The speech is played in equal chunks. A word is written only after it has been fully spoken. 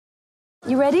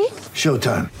You ready?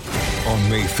 Showtime. On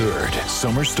May 3rd,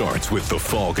 summer starts with The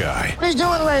Fall Guy. Let's do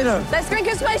it later. Let's drink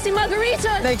a spicy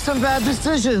margarita. Make some bad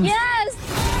decisions.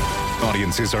 Yes!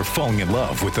 Audiences are falling in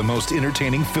love with the most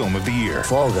entertaining film of the year.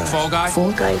 Fall Guy. Fall Guy?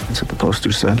 Fall guy. That's what the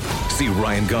poster said. See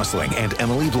Ryan Gosling and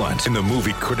Emily Blunt in the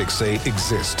movie critics say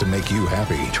exists to make you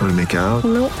happy. Trying to make it out?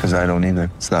 Nope. Because I don't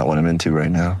either. It's not what I'm into right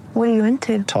now. What are you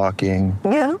into? Talking.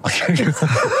 Yeah.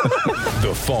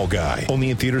 The Fall Guy.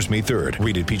 Only in theaters May 3rd.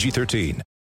 Rated PG-13.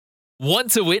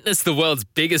 Want to witness the world's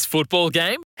biggest football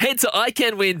game? Head to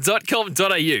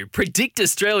iCanWin.com.au, predict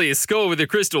Australia's score with a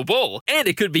crystal ball, and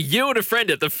it could be you and a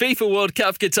friend at the FIFA World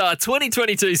Cup Qatar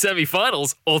 2022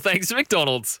 semi-finals, all thanks to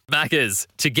McDonald's. Maccas,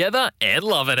 together and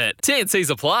loving it. TNCs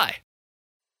apply.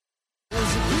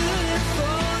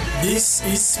 This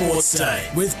is Sports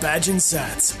Day with Badge and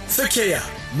Sats. For Kia,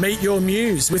 meet your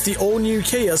muse with the all-new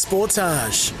Kia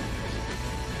Sportage.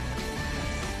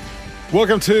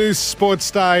 Welcome to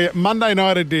Sports Day, Monday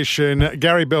night edition.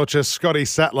 Gary Belcher, Scotty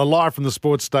Sattler, live from the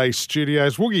Sports Day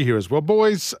studios. Woogie here as well.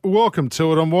 Boys, welcome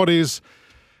to it on what is,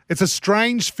 it's a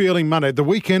strange feeling Monday. The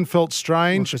weekend felt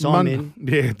strange.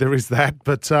 Yeah, there is that.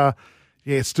 But,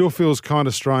 it still feels kind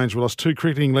of strange. We lost two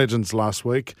cricketing legends last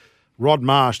week. Rod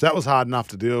Marsh, that was hard enough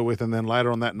to deal with. And then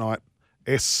later on that night,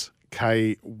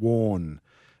 S.K. Warne.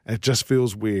 It just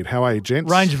feels weird. How are you, gents?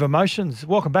 Range of emotions.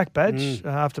 Welcome back, Badge.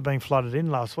 After being flooded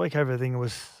in last week, everything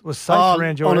was safe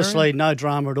around your honestly, area? no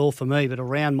drama at all for me, but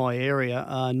around my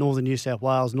area, northern New South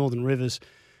Wales, Northern Rivers,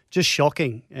 just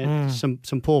shocking. And some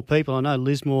poor people. I know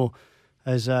Lismore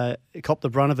has copped the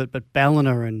brunt of it, but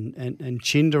Ballina and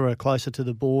Chinder are closer to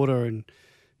the border, and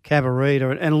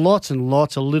Cabarita, and lots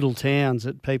of little towns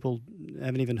that people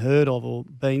haven't even heard of or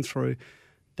been through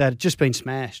that have just been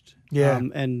smashed. Yeah.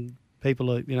 And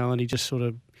people are, only just sort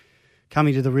of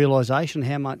coming to the realisation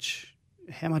how much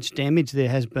damage there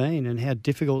has been and how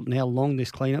difficult and how long this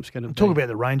clean-up's going to be. Talk about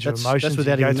the range of emotions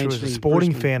without you go even through as a mentioning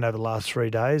sporting Brisbane. fan over the last 3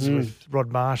 days with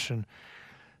Rod Marsh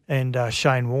and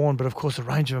Shane Warne. But, of course, the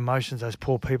range of emotions those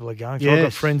poor people are going through. Yes. I've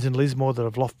got friends in Lismore that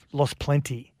have lost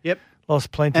plenty. Yep.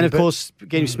 Lost plenty. And, of course,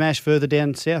 getting smashed further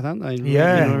down south, aren't they?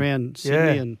 Yeah. Around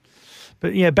Sydney and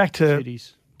But, yeah, back to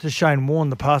cities. To Shane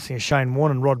Warne, the passing of Shane Warne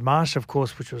and Rod Marsh, of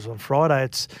course, which was on Friday.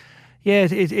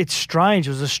 It's strange. It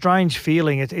was a strange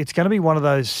feeling. It's going to be one of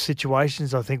those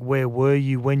situations, I think, where were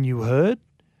you when you heard? A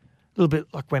little bit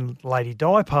like when Lady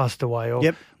Di passed away. Or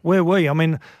where were you? I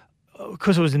mean,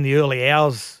 because it was in the early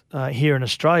hours here in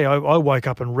Australia, I woke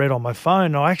up and read on my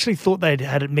phone. I actually thought they'd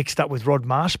had it mixed up with Rod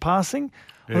Marsh passing.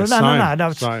 Yeah, No,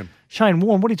 it's same. Shane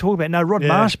Warne. What are you talking about? No, Rod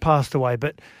Marsh passed away.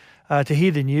 But to hear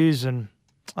the news and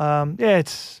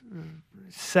it's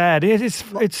sad.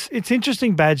 It's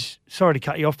interesting, Badge. Sorry to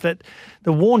cut you off. That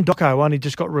the Warne doco only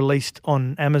just got released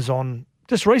on Amazon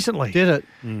just recently. Did it?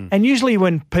 And usually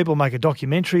when people make a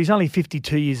documentary, he's only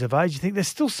 52 years of age. You think there's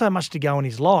still so much to go in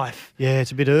his life. Yeah,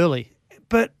 it's a bit early.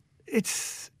 But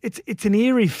it's an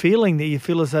eerie feeling that you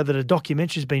feel as though that a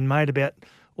documentary's been made about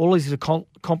all his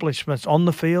accomplishments on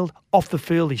the field, off the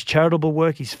field, his charitable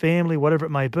work, his family, whatever it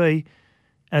may be,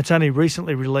 and it's only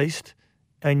recently released,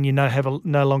 and you no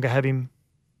longer have him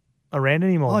around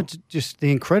anymore. Oh, just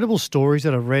the incredible stories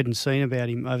that I've read and seen about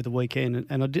him over the weekend,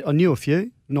 and I knew a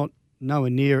few, not nowhere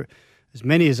near as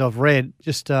many as I've read.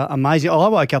 Just amazing. I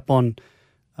woke up on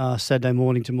Saturday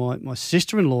morning to my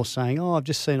sister-in-law saying, I've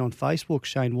just seen on Facebook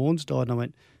Shane Warne's died, and I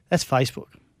went, that's Facebook.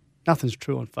 Nothing's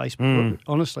true on Facebook,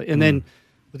 honestly. And then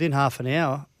within half an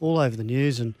hour, all over the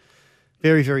news, and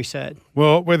very, very sad.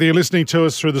 Well, whether you're listening to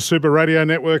us through the Super Radio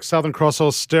Network, Southern Cross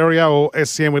or Stereo or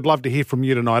SCM, we'd love to hear from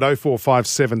you tonight.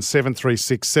 0457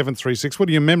 736 736. What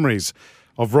are your memories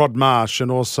of Rod Marsh and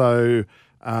also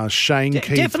Shane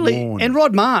Keith Definitely. Warne? And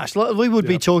Rod Marsh. We would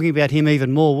be talking about him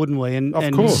even more, wouldn't we?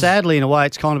 And course. Sadly, in a way,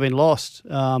 it's kind of been lost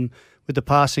with the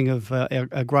passing of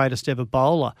our greatest ever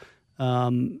bowler.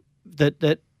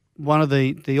 That one of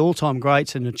the all-time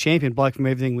greats and a champion bloke from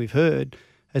everything we've heard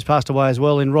has passed away as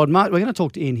well in Rod Marsh. We're going to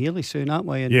talk to Ian Healy soon, aren't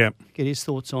we? And get his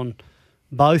thoughts on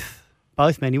both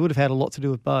men. He would have had a lot to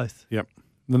do with both. Yep.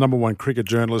 The number one cricket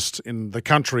journalist in the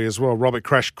country as well, Robert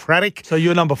Crash Craddock. So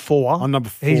you're number 4. I'm number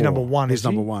 4. He's number 1, He's is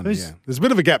number he? 1, yeah. There's a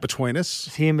bit of a gap between us.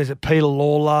 It's him, is it Peter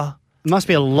Lawler? There must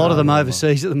be a lot of them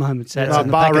overseas at the moment.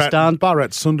 Pakistan.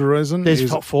 Bharat Sundaresan. There's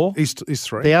top 4. He's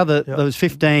 3. The other, there was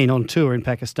 15 on tour in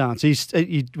Pakistan. So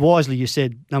you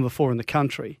said number 4 in the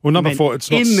country. Well, number 4, it's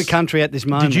not in the country at this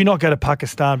moment. Did you not go to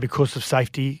Pakistan because of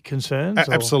safety concerns?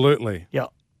 Absolutely. Yeah.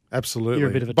 Absolutely. You're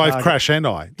a bit of a Both target. Crash and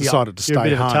I decided to stay home.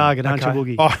 You're a bit of a target, aren't you,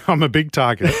 Boogie? Oh, I'm a big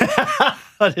target.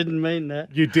 I didn't mean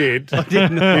that. You did. I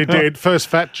did. You did. First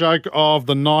fat joke of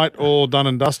the night, all done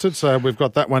and dusted. So we've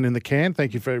got that one in the can.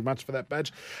 Thank you very much for that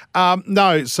badge.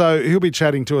 No, so he'll be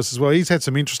chatting to us as well. He's had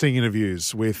some interesting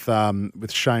interviews with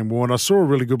Shane Warne. I saw a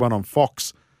really good one on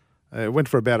Fox. It went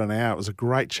for about an hour. It was a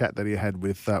great chat that he had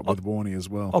with Warney as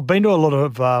well. I've been to a lot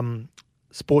of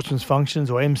sportsman's functions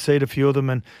or MC'd a few of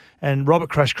them, and Robert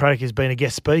Crash Craddock has been a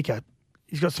guest speaker.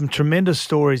 He's got some tremendous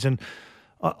stories, and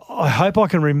I hope he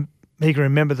can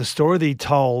remember the story that he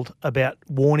told about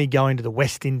Warney going to the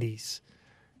West Indies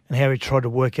and how he tried to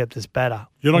work out this batter.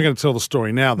 You're not going to tell the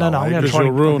story now, though, No, I'm going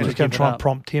to try and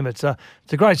prompt him. It's a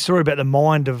great story about the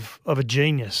mind of a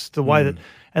genius, the way that,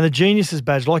 and the geniuses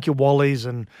badge, like your Wallies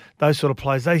and those sort of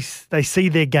players, they see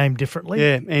their game differently.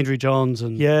 Yeah, Andrew Johns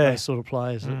and those sort of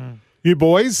players. You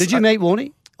boys. Did you meet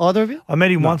Warney, either of you? I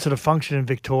met him once at a function in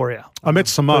Victoria. I met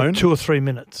Simone. For 2 or 3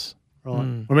 minutes.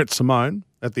 Right. I met Simone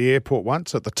at the airport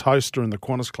once at the Toaster in the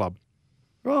Qantas Club.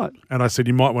 Right. And I said,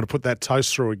 you might want to put that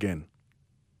toast through again.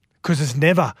 Because it's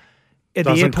never at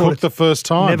Doesn't the airport. cook the first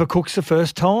time. Never cooks the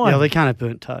first time. Yeah, they can't have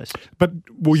burnt toast. But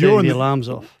well, Setting you're in the alarms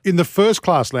off. In the first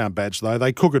class lounge badge, though,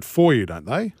 they cook it for you, don't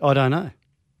they? I don't know.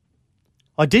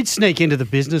 I did sneak into the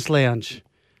business lounge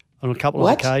on a couple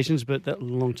of occasions, but that was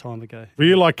a long time ago. Were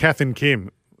you like Kath and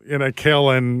Kim? You know, Kel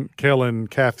and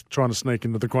Kath trying to sneak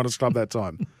into the Qantas Club that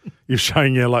time. You're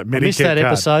showing your like I Medicare missed that card.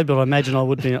 episode, but I imagine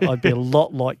I'd be a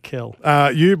lot like Kel.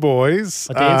 You boys,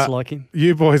 I dance like him.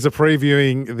 You boys are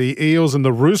previewing the Eels and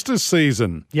the Roosters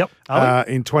season. Yep.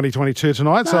 In 2022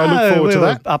 tonight, so I look forward to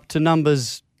that. Up to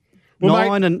numbers Well,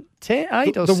 9 mate, and 10,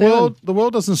 8 or the 7.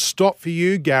 world doesn't stop for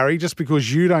you, Gary, just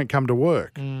because you don't come to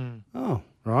work. Oh.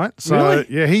 Right? So Really?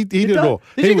 yeah, he did it all.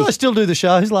 Did you guys still do the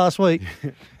shows last week?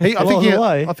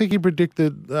 I think he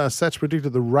predicted Sats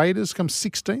predicted the Raiders come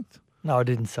 16th. No, I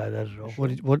didn't say that at all.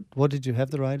 What did you have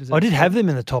the Raiders? I did have them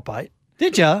in the top 8.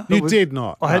 Did you? You did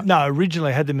not.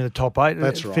 Originally I had them in the top 8,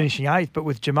 That's right. finishing 8th, but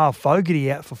with Jamal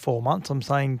Fogarty out for 4 months, I'm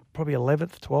saying probably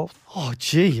 11th, 12th. Oh,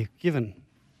 gee, you've given.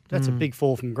 That's a big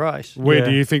fall from grace. Where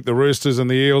do you think the Roosters and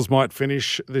the Eels might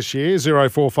finish this year?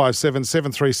 0457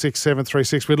 736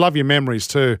 736. We'd love your memories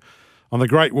too on the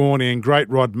great Warney and great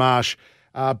Rod Marsh.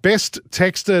 Best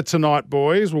texter tonight,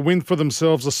 boys, will win for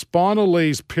themselves a Spinal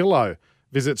Ease pillow.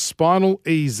 Visit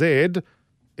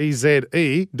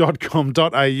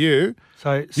spinaleze.com.au.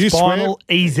 So Spinal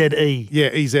EZE. Yeah,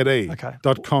 EZE. Okay.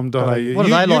 .com.au. What are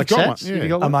they like, Sats? Yeah. Have you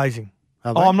got one? Amazing.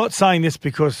 Are they? I'm not saying this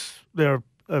because they're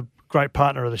a great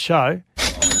partner of the show,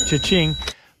 cha-ching,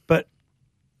 but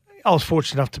I was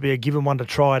fortunate enough to be given one to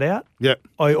try it out. Yep.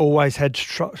 I always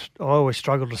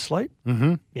struggled to sleep.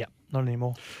 Mm-hmm. Yeah, not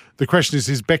anymore. The question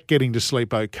is Beck getting to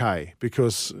sleep okay?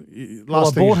 Because Well,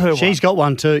 I bought her one. She's got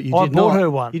one too. You I did bought not.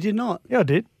 her one. You did not. Yeah, I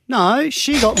did. No,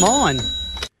 she got mine.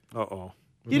 Uh-oh.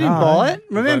 You didn't buy it.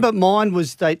 Remember, mine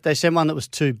was they sent one that was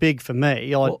too big for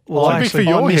me. I big for actually,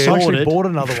 your I head. actually bought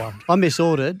another one. I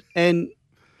misordered, and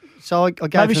so I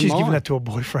gave Maybe her she's mine. giving that to a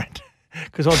boyfriend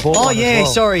because I bought Oh one yeah, as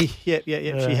well. sorry. Yeah.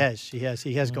 Yeah. She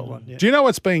has got one. Yeah. Do you know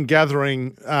what's been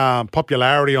gathering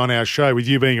popularity on our show with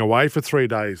you being away for 3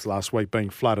 days last week,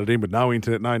 being flooded in with no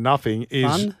internet, no nothing, is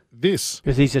Fun? this.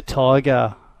 Because he's a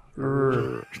tiger.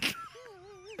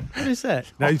 What is that?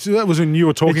 Now, so that was when you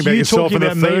were talking It's about you yourself talking in the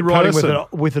about me third writing person.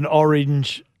 with an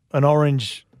orange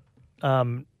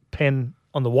pen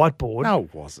on the whiteboard. No,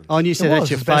 it wasn't. Oh, and you It said was.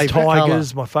 that's your It's about favourite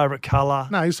Tigers, my favourite colour.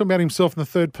 No, he's talking about himself in the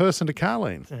third person to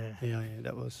Carleen. Yeah,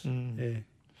 that was. Yeah.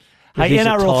 Hey, He's a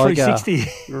NRL tiger. 360.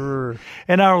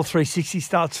 NRL 360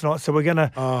 starts tonight, so we're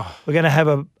gonna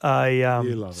have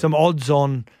some odds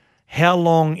on how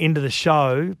long into the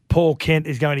show Paul Kent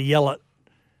is going to yell at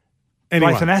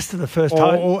Anyone. Nathan Astor, the first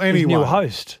Or his new anyone.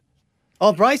 host.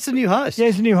 Oh, Brace, the new host. Yeah,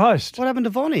 he's a new host. What happened to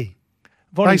Vonnie?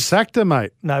 They Vonnie's- sacked her,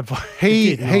 mate. No,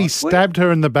 He did not. stabbed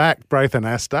her in the back, Braithen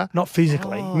Astor. Not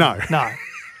physically. No. No.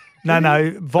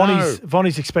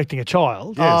 Vonnie's expecting a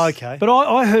child. Yes. Oh, okay. But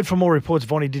I heard from all reports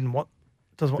Vonnie doesn't want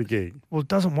The gig.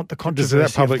 doesn't want the Does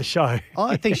that controversy of the show.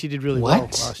 I think she did really well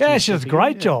last Yeah, year. she does a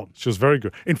great job. She was very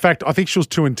good. In fact, I think she was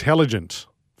too intelligent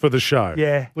for the show.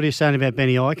 Yeah. What are you saying about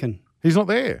Benny Eichen? He's not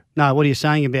there. No, what are you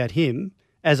saying about him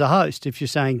as a host? If you're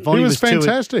saying Vonnie was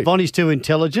fantastic. Vonnie's too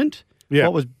intelligent. Yeah.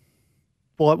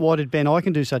 Why did Ben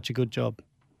Eichen do such a good job?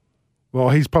 Well,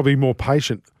 he's probably more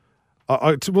patient.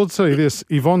 I will tell you this,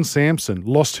 Yvonne Sampson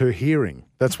lost her hearing.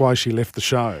 That's why she left the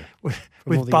show. all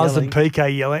With the Buzz and yelling.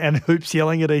 PK yelling and Hoops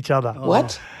yelling at each other.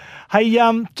 What? Hey,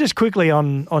 just quickly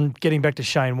on getting back to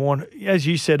Shane Warne, as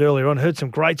you said earlier on, heard some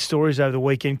great stories over the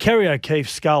weekend. Kerry O'Keefe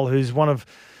Skull, who's one of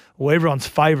everyone's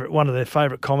favourite, one of their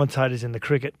favourite commentators in the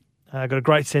cricket, got a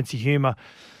great sense of humour,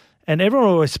 and everyone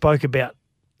always spoke about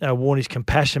Warnie's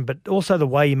compassion, but also the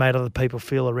way he made other people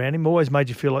feel around him. Always made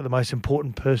you feel like the most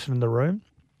important person in the room.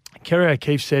 Kerry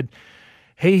O'Keefe said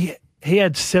he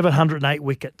had 708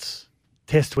 wickets,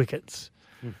 test wickets,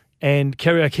 and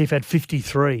Kerry O'Keefe had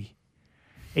 53.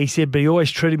 He said, but he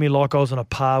always treated me like I was on a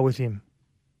par with him.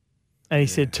 And he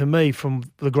said, to me, from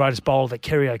the greatest bowler that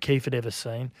Kerry O'Keefe had ever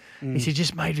seen, he said,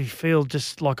 just made me feel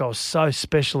just like I was so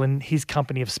special in his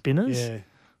company of spinners. Yeah.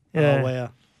 Yeah. Oh,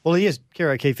 wow. Well,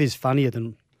 Kerry O'Keefe is funnier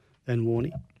than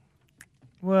Warnie.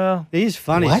 Well, he is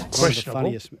funny. What? One of the Questionable.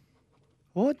 funniest.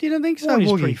 What? You don't think so,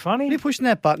 Warnie's Woogie? pretty funny. You're pushing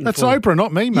that button. That's for? Oprah,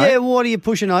 not me, mate. Yeah, what are you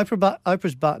pushing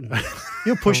Oprah's button?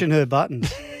 You're pushing her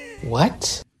buttons.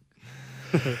 What?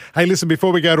 Hey, listen,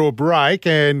 before we go to a break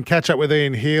and catch up with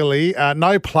Ian Healy,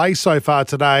 no play so far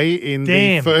today in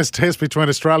the first test between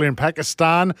Australia and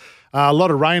Pakistan. A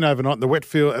lot of rain overnight in the wet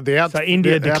field. So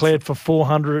India declared for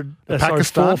 400.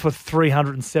 Pakistan? 4 for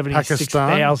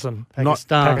 376,000.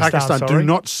 Pakistan. Do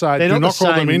not say. They're do not the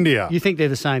call same, them India. You think they're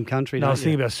the same country? No, I don't was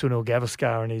thinking about Sunil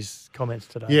Gavaskar and his comments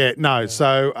today. Yeah, no.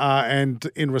 So, and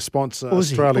in response,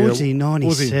 Australia. Uzi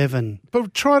 97.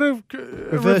 But try to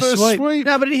reverse sweep.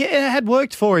 No, but it had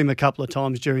worked for him a couple of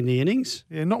times during the innings.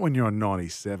 Yeah, not when you're on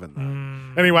 97,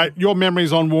 though. Anyway, your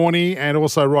memories on Warnie and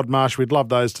also Rod Marsh, we'd love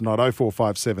those tonight.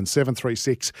 0457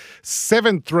 736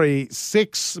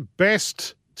 736.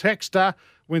 Best texter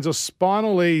wins a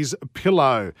Spinal Ease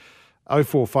pillow.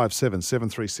 0457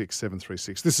 736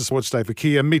 736. This is Sports Day for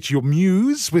Kia. Meet your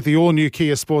muse with the all-new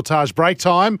Kia Sportage. Break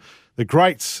time. The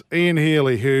great Ian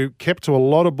Healy, who kept to a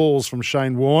lot of balls from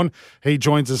Shane Warne. He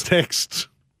joins us next.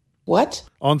 What?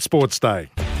 On Sports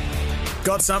Day.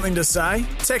 Got something to say?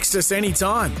 Text us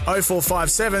anytime.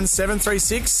 0457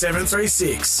 736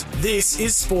 736. This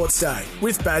is Sports Day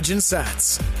with Badge and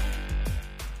Sats.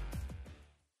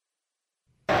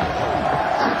 You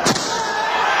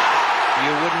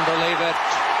wouldn't believe it.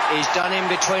 He's done in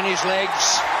between his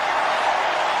legs.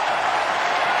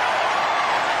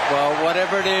 Well,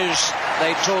 whatever it is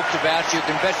they talked about, you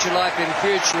can bet your life in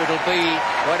future it'll be,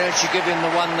 why don't you give him the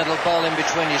one that'll bowl in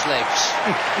between his legs?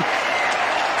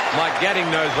 Mike Gadding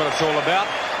knows what it's all about.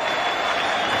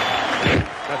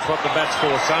 That's what the bat's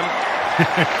for, son.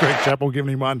 Greg Chappell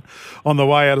giving him one on the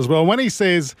way out as well. When he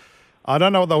says, I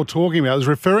don't know what they were talking about, I was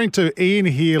referring to Ian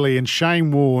Healy and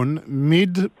Shane Warne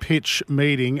mid-pitch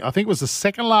meeting. I think it was the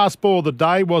second last ball of the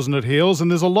day, wasn't it, Heels?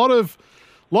 And there's a lot of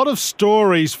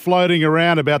stories floating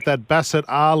around about that Bassett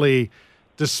Ali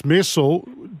dismissal.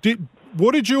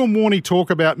 What did you and Warnie talk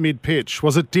about mid-pitch?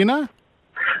 Was it dinner?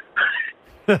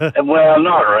 Well,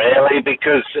 not really,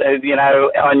 because,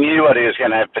 I knew what he was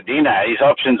going to have for dinner. His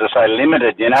options are so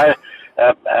limited, a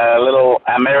little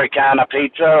Americana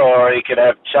pizza, or he could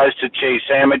have toasted cheese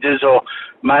sandwiches, or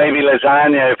maybe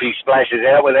lasagna if he splashes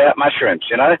out without mushrooms,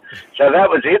 So that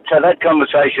was it. So that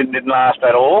conversation didn't last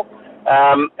at all.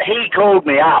 He called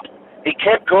me up. He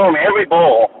kept calling me every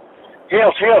ball.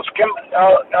 Heels, come,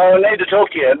 I need to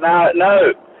talk to you.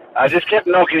 No. I just kept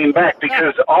knocking him back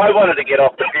because I wanted to get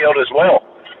off the field as well.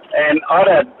 And I'd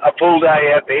had a full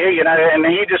day out there, and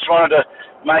he just wanted to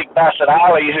make Bassett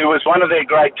Ali, who was one of their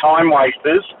great time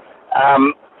wasters,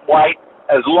 wait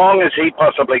as long as he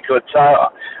possibly could. So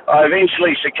I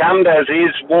eventually succumbed, as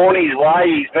is Warnie's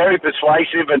way. He's very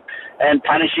persuasive and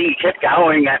punishing. He kept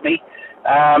going at me.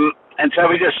 And so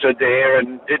we just stood there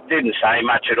and didn't say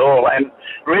much at all. And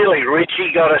really,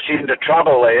 Richie got us into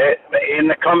trouble there in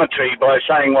the commentary by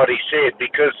saying what he said,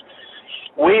 because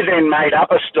we then made up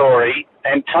a story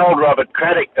and told Robert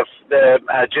Craddock, the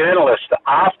journalist,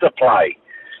 after play.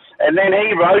 And then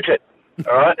he wrote it,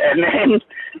 all right? And then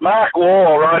Mark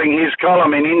Waugh, writing his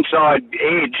column in Inside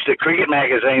Edge, the cricket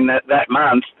magazine that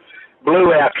month,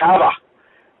 blew our cover.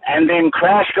 And then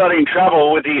Crash got in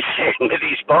trouble with his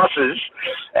bosses,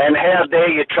 and how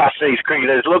dare you trust these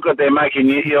cricketers? Look what they're making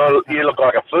you. You look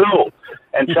like a fool.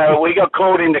 And so we got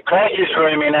called into Crash's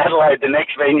room in Adelaide, the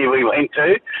next venue we went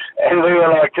to, and we were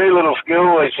like two little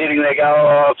schoolboys sitting there going,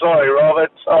 "Oh, sorry,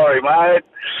 Robert, sorry, mate."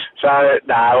 So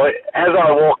no, as I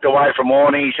walked away from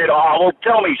Warnie, he said, "Oh, well,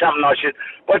 tell me something.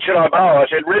 What should I bowl?" I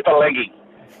said, "Rip a leggy,"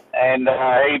 and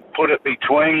he put it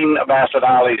between Bassett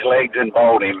Ali's legs and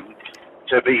bowled him.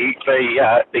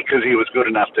 Because he was good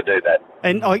enough to do that.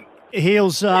 And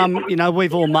Heels,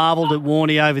 we've all marvelled at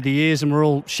Warnie over the years, and we're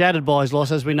all shattered by his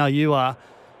loss, as we know you are.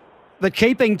 But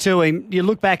keeping to him, you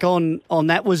look back on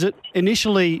that, was it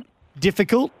initially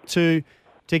difficult to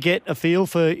get a feel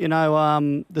for,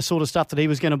 the sort of stuff that he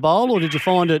was going to bowl, or did you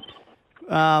find it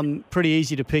pretty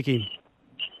easy to pick him?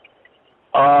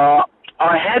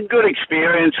 I had good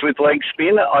experience with leg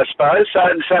spin, I suppose. So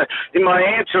my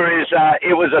answer is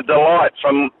it was a delight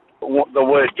from the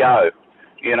word go.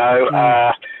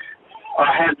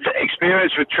 I had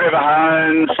experience with Trevor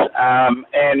Holmes,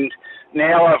 and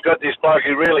now I've got this bloke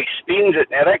who really spins it.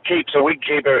 Now that keeps a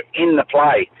wicketkeeper in the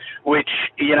play, which,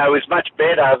 you know, is much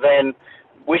better than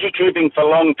wicket-keeping for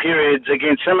long periods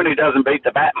against someone who doesn't beat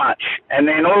the bat much. And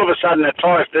then all of a sudden at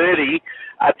 5:30,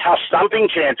 a tough stumping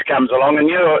chance comes along and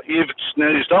you've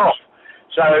snoozed off.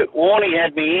 So Warnie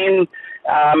had me in.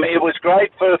 It was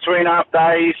great for 3.5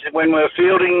 days. When we were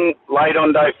fielding late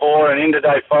on day 4 and into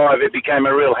day 5, it became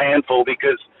a real handful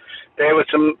because there were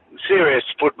some serious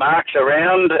foot marks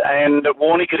around and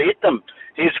Warnie could hit them.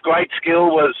 His great skill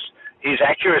was his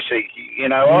accuracy. You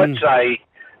know, I'd say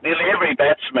nearly every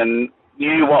batsman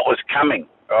knew what was coming,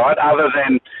 right? Other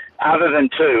than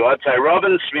two, I'd say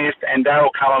Robin Smith and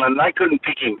Darryl Cullinan, they couldn't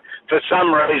pick him for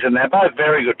some reason. They're both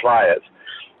very good players.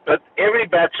 But every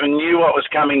batsman knew what was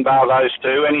coming bar those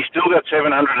two, and he still got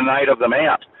 708 of them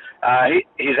out.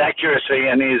 His accuracy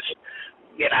and his,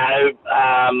 you know,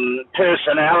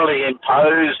 personality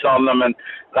imposed on them, and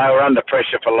they were under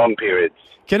pressure for long periods.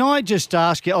 Can I just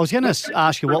ask you, I was going to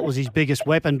ask you what was his biggest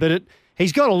weapon, but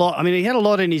he's got a lot. I mean, he had a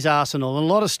lot in his arsenal and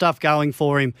a lot of stuff going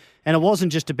for him, and it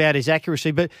wasn't just about his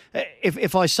accuracy. But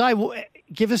if I say, well,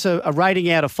 give us a rating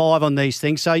out of 5 on these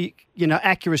things, so, you know,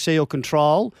 accuracy or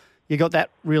control, you got that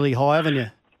really high, haven't you?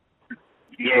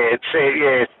 Yeah,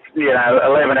 you know,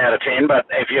 11 out of 10, but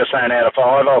if you're saying out of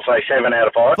 5, I'll say 7 out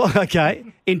of 5. Okay.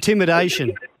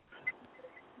 Intimidation. 6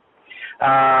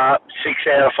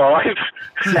 out of 5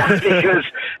 because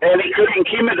he could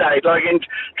intimidate. Like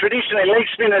traditionally, leg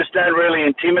spinners don't really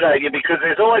intimidate you because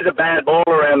there's always a bad ball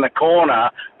around the corner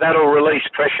that'll release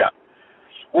pressure.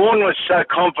 Warne was so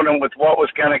confident with what was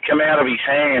going to come out of his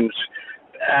hands.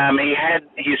 He had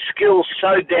his skills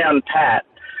so down pat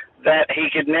that he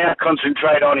could now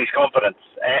concentrate on his confidence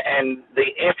and the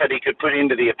effort he could put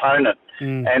into the opponent,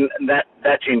 and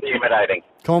that's intimidating.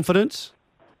 Confidence?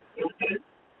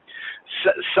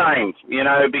 Same, you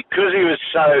know, because he was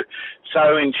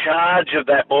so in charge of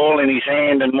that ball in his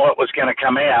hand and what was going to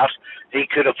come out, he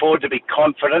could afford to be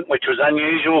confident, which was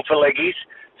unusual for leggies.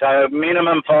 So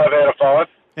minimum 5 out of 5.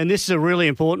 And this is a really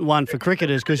important one for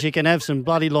cricketers because you can have some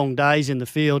bloody long days in the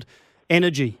field.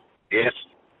 Energy. Yes.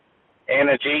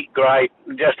 Energy, great,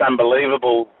 just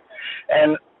unbelievable.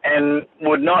 And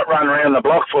would not run around the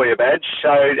block for you, Badge.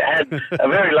 So had a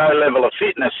very low level of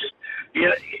fitness.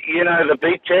 You know the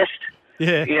beat test?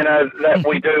 Yeah. You know, that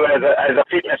we do as a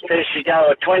fitness test. You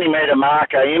go a 20-metre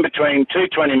marker in between two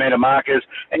 20-metre markers,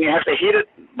 and you have to hit it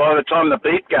by the time the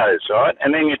beat goes, right?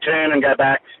 And then you turn and go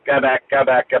back.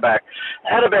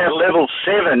 At about level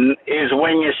 7 is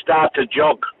when you start to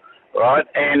jog, right?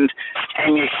 And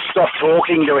you stop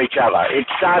talking to each other. It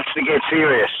starts to get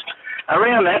serious.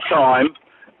 Around that time,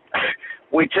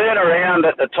 we turn around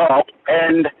at the top,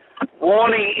 and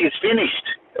Warnie is finished.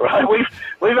 Right,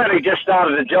 we've only just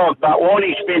started to jog, but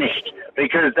Warnie's finished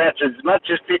because that's as much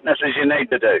as fitness as you need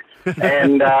to do.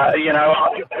 And you know,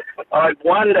 I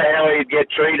wonder how he'd get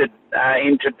treated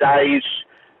in today's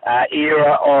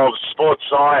era of sports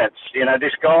science. You know,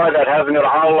 this guy that hasn't got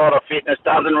a whole lot of fitness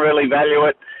doesn't really value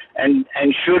it, and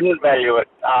shouldn't value it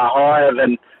higher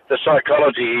than the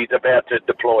psychology he's about to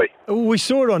deploy. We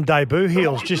saw it on debut,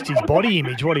 Heels, just his body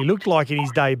image, what he looked like in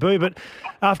his debut. But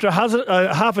after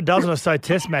half a dozen or so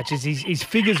test matches, his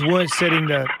figures weren't setting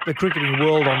the cricketing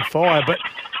world on fire. But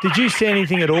did you see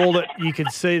anything at all that you could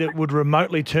see that would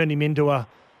remotely turn him into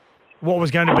what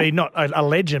was going to be not a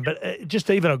legend, but just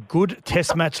even a good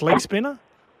test match leg spinner?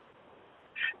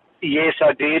 Yes,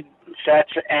 I did,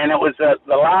 Sats, and it was the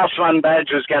last one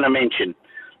Badge was going to mention.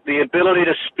 The ability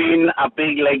to spin a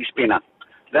big leg spinner.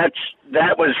 That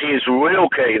was his real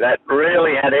key. That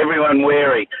really had everyone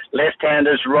wary.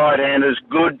 Left-handers, right-handers,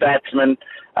 good batsmen,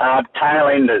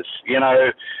 tail-enders, you know.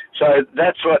 So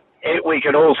that's what we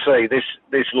could all see,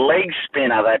 this leg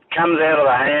spinner that comes out of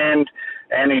the hand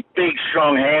and his big,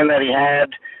 strong hand that he had,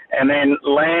 and then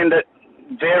land it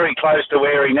very close to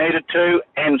where he needed to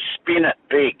and spin it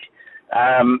big.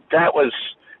 That was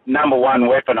number one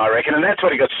weapon, I reckon, and that's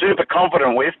what he got super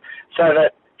confident with, so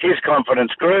that his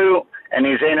confidence grew and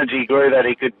his energy grew that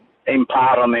he could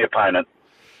impart on the opponent.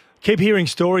 Keep hearing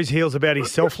stories, Heels, about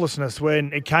his selflessness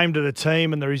when it came to the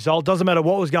team and the result. Doesn't matter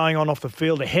what was going on off the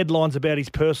field, the headlines about his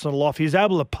personal life. He was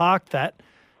able to park that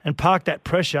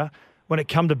pressure when it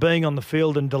come to being on the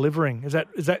field and delivering. Is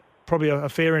that probably a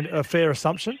fair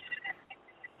assumption?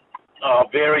 Oh,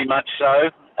 very much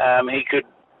so.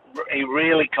 He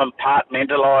really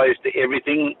compartmentalised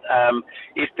everything.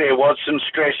 If there was some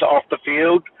stress off the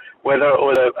field, whether it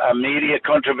was a media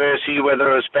controversy,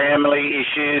 whether it was family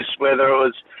issues, whether it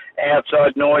was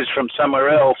outside noise from somewhere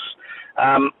else,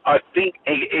 I think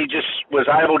he just was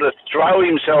able to throw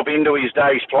himself into his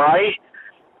day's play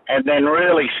and then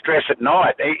really stress at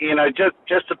night.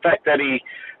 Just the fact that he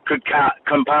could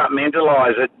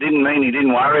compartmentalise it didn't mean he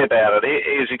didn't worry about it.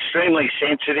 He was extremely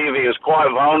sensitive. He was quite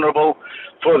vulnerable.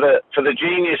 For the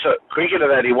genius cricketer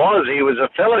that he was a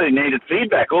fellow who needed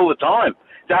feedback all the time,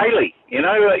 daily.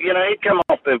 He'd come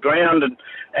off the ground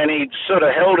and he'd sort of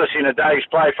held us in a day's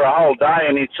play for a whole day,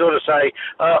 and he'd sort of say,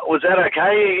 was that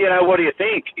okay? What do you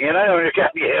think? And we'd go,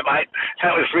 yeah, mate,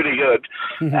 that was pretty good.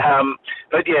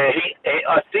 But yeah,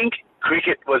 I think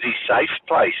cricket was his safe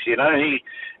place.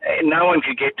 No one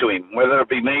could get to him, whether it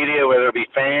be media, whether it be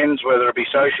fans, whether it be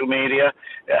social media.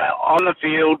 On the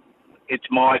field, it's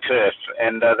my turf,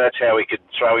 and that's how he could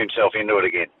throw himself into it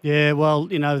again. Yeah, well,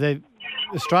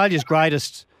 Australia's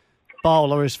greatest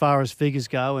bowler as far as figures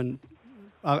go, and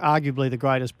arguably the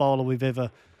greatest bowler we've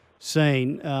ever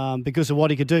seen because of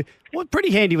what he could do.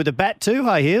 Pretty handy with the bat too,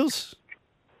 hey, Heels?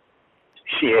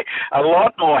 Yeah, a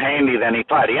lot more handy than he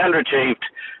played. He underachieved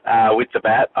with the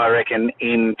bat, I reckon,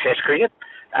 in Test cricket.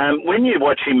 When you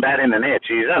watch him bat in the nets,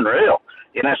 he's unreal.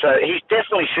 So he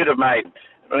definitely should have made,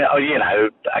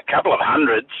 a couple of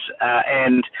hundreds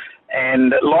and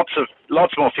lots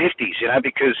more 50s,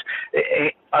 because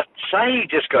I'd say he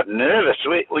just got nervous.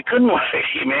 We couldn't work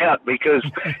him out because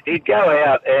he'd go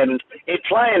out and he'd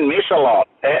play and miss a lot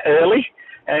early.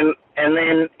 And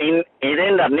then he'd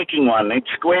end up nicking one. He'd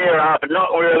square up and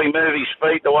not really move his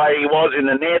feet the way he was in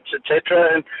the nets,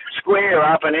 etc., and square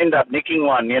up and end up nicking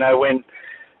one, when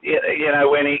he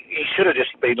should have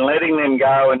just been letting them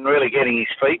go and really getting his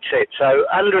feet set. So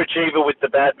underachiever with the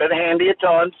bat, but handy at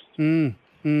times.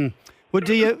 Well,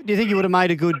 do you think you would have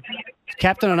made a good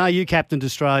captain? I know you captained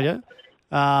Australia,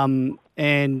 and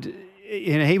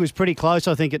he was pretty close,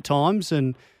 I think, at times.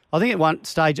 And I think at one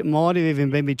stage it might have even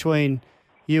been between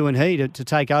you and he to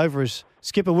take over as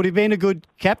skipper. Would he have been a good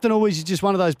captain, or was he just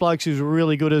one of those blokes who's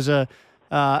really good as a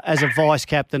vice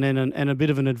captain and a bit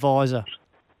of an advisor?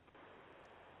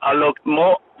 Look,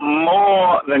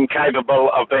 more than capable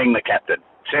of being the captain.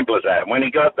 Simple as that. When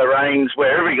he got the reins,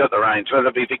 wherever he got the reins, whether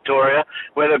it be Victoria,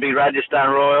 whether it be Rajasthan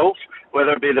Royals,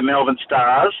 whether it be the Melbourne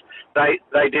Stars,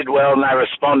 they did well and they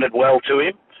responded well to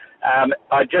him.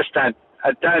 I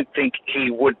don't think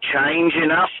he would change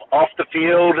enough off the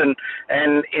field and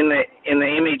in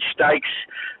the image stakes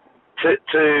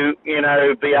to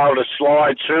be able to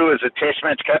slide through as a Test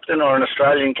match captain or an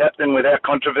Australian captain without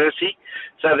controversy.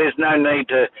 So there's no need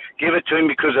to give it to him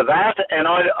because of that. And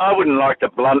I wouldn't like to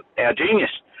blunt our genius.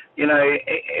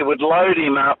 It would load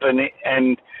him up and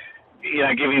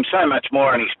give him so much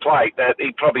more on his plate that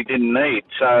he probably didn't need.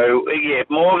 So, yeah,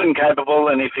 more than capable.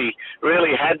 And if he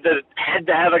really had to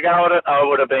have a go at it, I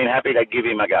would have been happy to give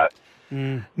him a go.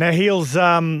 Now, Heels,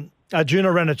 Arjuna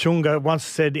Ranatunga once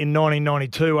said in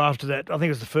 1992 after that, I think it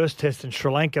was the first Test in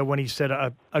Sri Lanka, when he said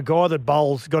a guy that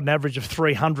bowls got an average of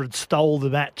 300 stole the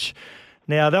match.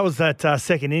 Now, that was that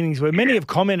second innings where many have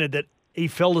commented that he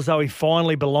felt as though he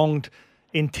finally belonged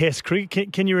in Test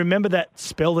cricket. Can you remember that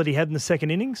spell that he had in the second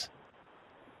innings?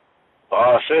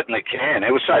 Oh, I certainly can.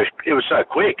 It was so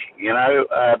quick.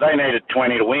 They needed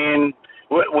 20 to win.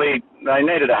 They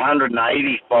needed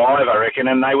 185, I reckon,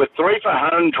 and they were 3 for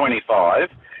 125.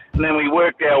 And then we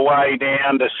worked our way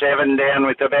down to 7 down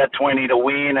with about 20 to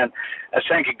win. And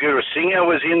Asanka Gurusinghe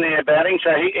was in there batting,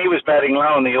 so he was batting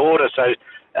low in the order, so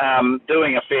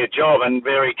doing a fair job and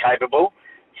very capable.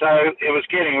 So it was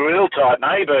getting real tight, and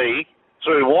AB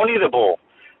threw Warney the ball,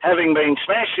 having been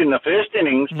smashed in the first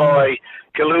innings by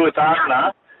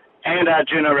Kaluwitharana and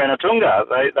Arjuna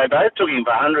Ranatunga. They both took him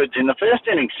for hundreds in the first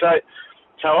innings.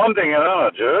 So I'm thinking, oh,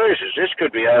 Jesus, this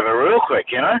could be over real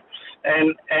quick,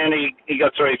 And he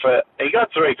got three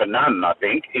for none, I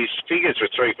think. His figures were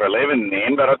 3 for 11 in the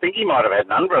end, but I think he might have had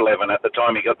none for 11 at the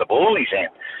time he got the ball in his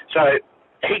hand. So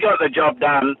he got the job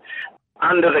done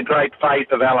under the great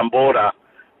faith of Alan Border,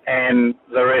 and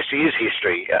the rest is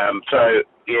history.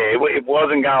 It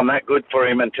wasn't going that good for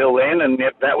him until then, and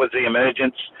yet that was the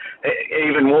emergence.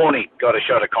 Even Warney got a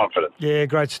shot of confidence. Yeah,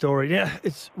 great story. Yeah,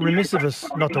 it's remiss of us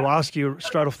not to ask you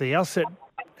straight off the outset,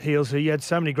 Heels, you had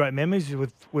so many great memories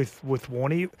with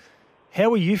Warney. How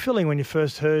were you feeling when you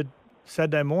first heard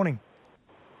Saturday morning?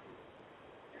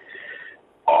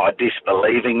 Oh,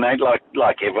 disbelieving, mate,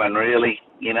 like everyone really.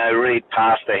 Read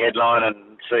past the headline and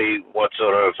see what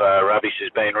sort of rubbish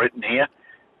has been written here.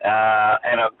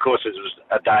 And, of course, it was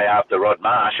a day after Rod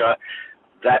Marsh.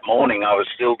 That morning I was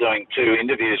still doing 2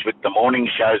 interviews with the morning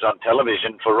shows on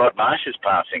television for Rod Marsh's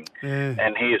passing. Yeah.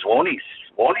 And here's Warney's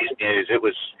news. It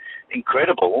was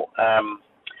incredible.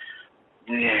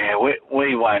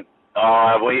 We won't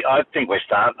I think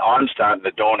I'm starting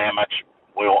to dawn how much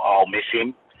I'll miss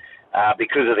him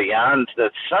because of the yarns.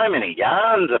 There's so many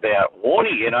yarns about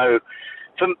Warnie. You know,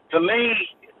 for me,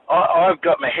 I've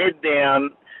got my head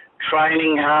down,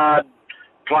 training hard,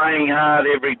 playing hard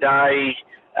every day,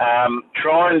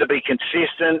 trying to be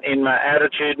consistent in my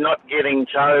attitude, not getting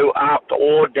so up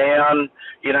or down.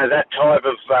 You know, that type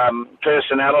of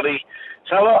personality.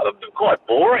 So quite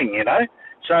boring, you know.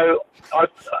 So,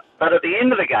 but at the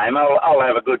end of the game, I'll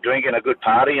have a good drink and a good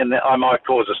party, and I might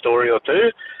cause a story or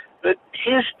two. But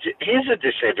his are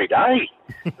just every day.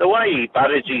 The way he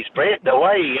butters his bread, the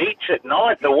way he eats at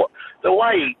night, the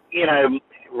way, you know,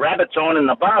 rabbits on in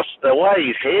the bus, the way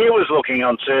his hair was looking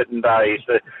on certain days,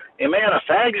 the amount of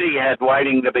fags he had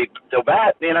waiting to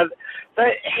bat, you know,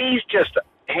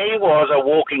 he was a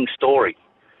walking story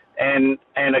and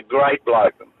a great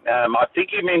bloke. I think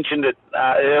you mentioned it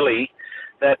early,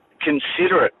 that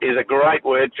considerate is a great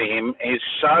word for him. He's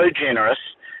so generous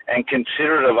and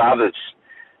considerate of others.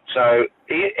 So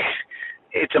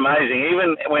it's amazing.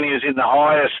 Even when he was in the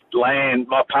highest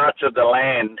parts of the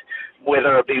land,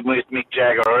 whether it be with Mick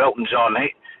Jagger or Elton John,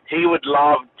 he would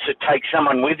love to take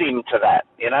someone with him to that,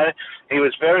 you know. He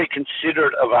was very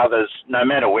considerate of others, no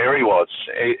matter where he was.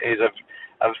 He's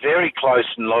a very close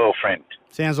and loyal friend.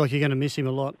 Sounds like you're going to miss him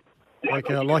a lot,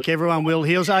 like everyone will.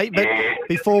 Heels. But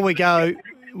before we go,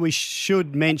 we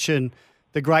should mention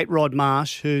the great Rod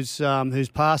Marsh, whose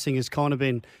passing has kind of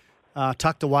been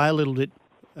tucked away a little bit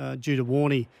due to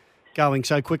Warnie going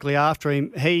so quickly after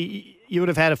him. You would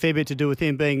have had a fair bit to do with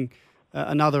him being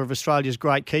another of Australia's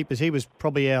great keepers. He was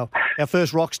probably our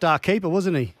first rock star keeper,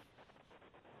 wasn't he?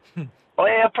 Well,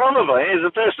 yeah, probably. He was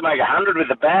the first to make 100 with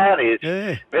the bat. He's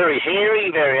very hairy,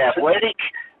 very athletic,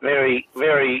 very,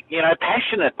 very, you know,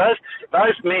 passionate.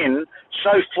 Both men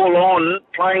so full on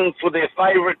playing for their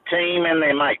favourite team and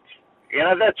their mates. You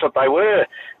know, that's what they were.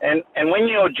 And when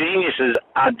your geniuses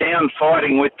are down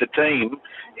fighting with the team,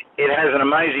 it has an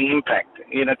amazing impact.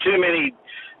 You know, too many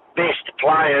best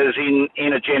players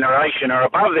in a generation are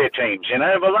above their teams, you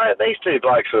know. Well, these two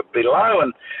blokes were below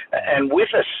and with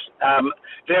us.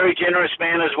 Very generous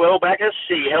man as well, Bacchus.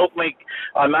 He helped me.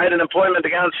 I made an appointment to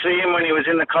go and see him when he was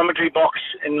in the commentary box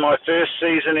in my first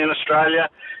season in Australia.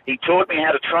 He taught me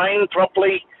how to train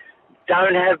properly.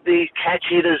 Don't have the catch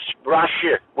hitters rush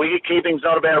you. Wicket keeping's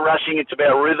not about rushing, it's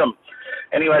about rhythm.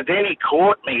 Anyway, then he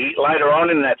caught me later on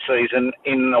in that season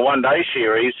in the one-day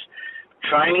series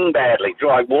training badly,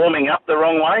 like warming up the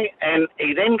wrong way, and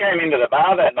he then came into the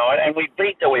bar that night and we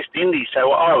beat the West Indies,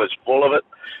 so I was full of it.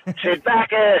 Said,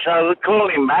 Bacchus, I would call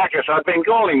him Bacchus. I'd been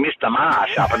calling Mr.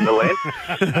 Marsh up until then.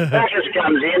 Bacchus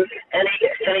comes in and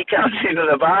he comes into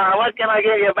the bar. What can I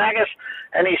get you, Bacchus?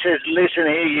 And he says, listen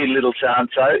here, you little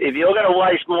so-and-so, if you're going to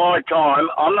waste my time,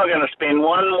 I'm not going to spend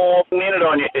one more minute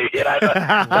on you. You know?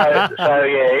 so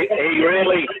yeah, he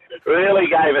really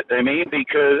gave it to me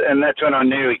and that's when I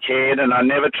knew he cared, and I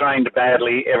never trained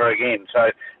badly ever again.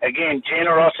 So, again,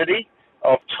 generosity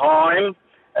of time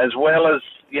as well as,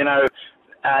 you know,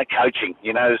 coaching.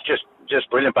 You know, it's just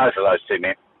brilliant, both of those two,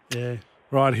 man. Yeah.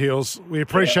 Right, Heels. We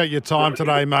appreciate your time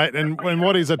today, mate. And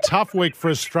what is a tough week for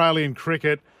Australian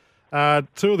cricket,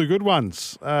 two of the good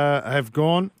ones have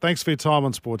gone. Thanks for your time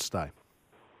on Sports Day.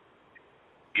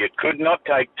 You could not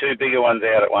take two bigger ones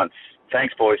out at once.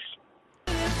 Thanks, boys.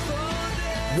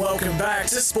 Welcome back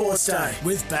to Sports Day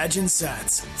with Badge and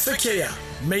Sats. For Kia,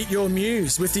 meet your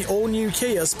muse with the all-new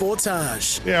Kia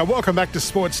Sportage. Yeah, welcome back to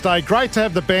Sports Day. Great to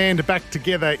have the band back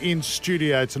together in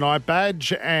studio tonight.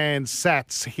 Badge and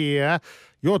Sats here.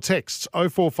 Your texts,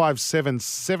 0457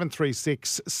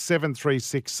 736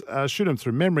 736. Shoot them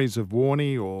through memories of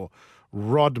Warnie or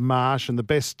Rod Marsh, and the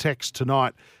best text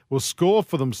tonight will score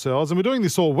for themselves. And we're doing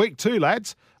this all week too,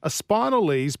 lads. A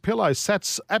Spinal Ease pillow.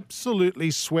 Sats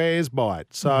absolutely swears by it.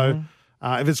 So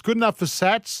if it's good enough for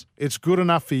Sats, it's good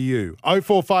enough for you.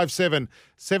 0457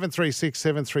 736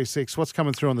 736. What's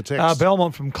coming through on the text?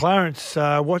 Belmont from Clarence.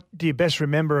 What do you best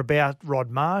remember about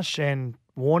Rod Marsh and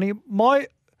Warnie?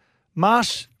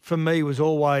 Marsh, for me, was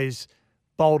always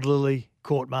Bold Lily,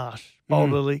 caught Marsh. Bold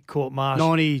Lily, caught Marsh.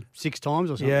 96 times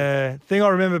or something. Yeah. Thing I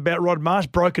remember about Rod Marsh,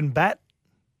 broken bat.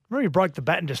 Remember he broke the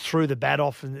bat and just threw the bat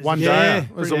off. And one day.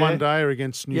 It was a one-dayer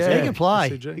against New Zealand. He could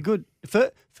play. Good.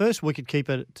 First wicket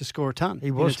keeper to score a ton.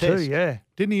 He was too, yeah.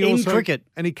 Didn't he also? In cricket.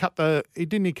 And he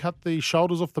didn't he cut the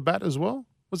shoulders off the bat as well?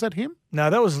 Was that him? No,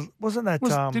 wasn't that...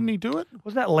 didn't he do it?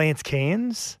 Wasn't that Lance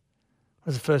Cairns? That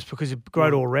was the first, because he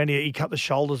great all-round. He cut the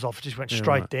shoulders off, just went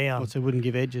straight down. So he wouldn't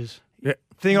give edges. Yeah.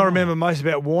 Thing I remember most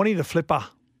about Warnie, the flipper,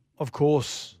 of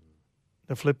course.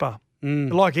 The flipper.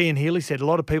 Like Ian Healy said, a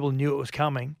lot of people knew it was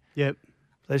coming. Yep.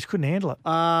 They just couldn't handle it.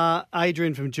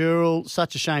 Adrian from Dural,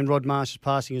 such a shame Rod Marsh's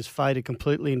passing has faded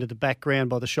completely into the background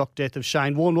by the shock death of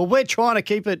Shane Warne. Well, we're trying to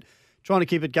keep it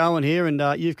going here, and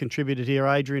you've contributed here,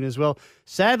 Adrian, as well.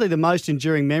 Sadly, the most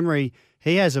enduring memory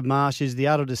he has of Marsh is the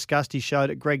utter disgust he showed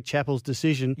at Greg Chappell's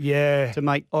decision to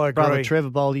make brother Trevor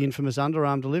bowl the infamous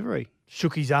underarm delivery.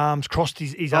 Shook his arms, crossed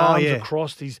his arms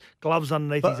across, his gloves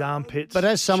underneath his armpits. But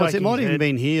as someone said, it might even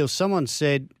been heels. Someone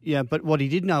said, but what he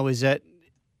did know is that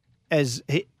as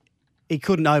he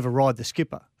couldn't override the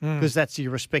skipper because that's the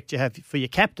respect you have for your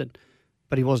captain.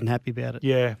 But he wasn't happy about it.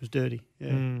 Yeah. It was dirty.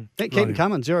 Yeah. Keep them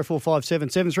coming. 0457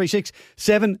 736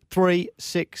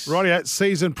 736. Rightio,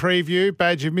 season preview.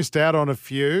 Badge, you've missed out on a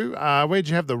few. Where'd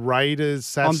you have the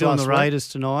Raiders? I'm doing the Raiders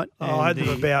tonight. I had them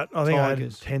I think Tigers. I had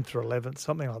them 10th or 11th,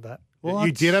 something like that. What?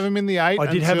 You did have them in the 8th?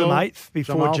 I did have them 8th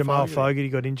before Jamal Fogarty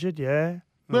got injured, yeah.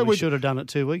 Well, we should have done it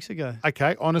 2 weeks ago.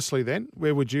 Okay, honestly then,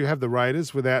 where would you have the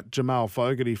Raiders without Jamal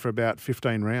Fogarty for about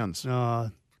 15 rounds?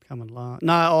 Oh, come and laugh.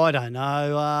 No, I don't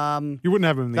know. You wouldn't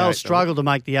have them in the 8th. They'll struggle to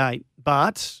make the 8,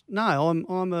 but no,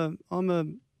 I'm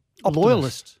a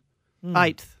loyalist.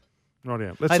 8th. Right,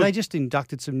 yeah. Hey, they just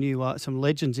inducted some new some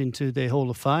legends into their Hall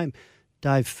of Fame.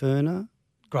 Dave Ferner,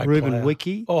 great Ruben player.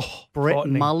 Wiki, Brett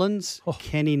Mullins,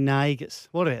 Kenny Nagas.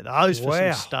 What about those for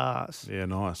some stars? Yeah,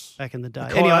 nice. Back in the day.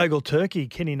 Kyogle Turkey,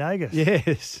 Kenny Nagas.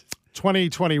 Yes.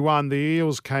 2021, the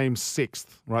Eels came 6th.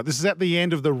 Right, this is at the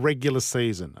end of the regular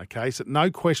season. Okay, so no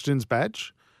questions,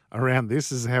 Badge, around this.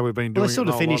 This is how we've been doing. Well, they sort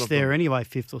of finished there anyway,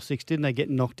 5th or 6th, didn't they? Get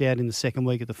knocked out in the second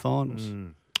week of the finals.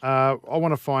 I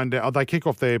want to find out. They kick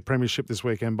off their premiership this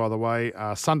weekend, by the way.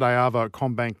 Sunday Arva at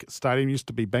Combank Stadium, used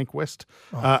to be Bankwest,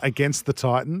 against the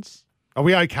Titans. Are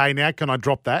we okay now? Can I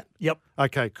drop that? Yep.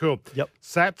 Okay, cool. Yep.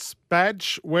 Sats,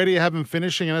 Badge, where do you have them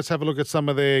finishing? And let's have a look at some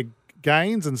of their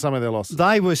gains and some of their losses.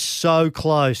 They were so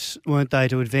close, weren't they,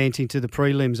 to advancing to the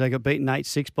prelims. They got beaten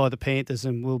 8-6 by the Panthers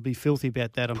and will be filthy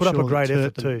about that, I'm sure. Put up a great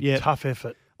effort too. Yeah. Tough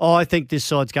effort. I think this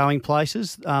side's going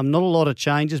places. Not a lot of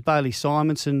changes. Bailey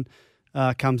Simonson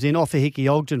comes in. Offa Hickey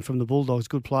Ogden from the Bulldogs,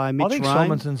 good player. Mitch I think Rain.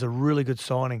 Simonson's a really good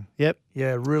signing. Yep.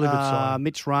 Yeah, really good signing.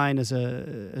 Mitch Rain as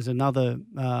another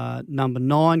number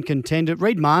 9 contender.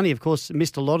 Reid Marnie, of course,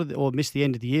 missed the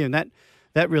end of the year, and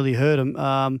that really hurt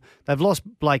him. They've lost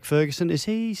Blake Ferguson. Is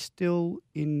he still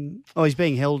in? Oh, he's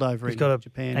being held over in Japan. He's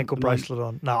got an ankle bracelet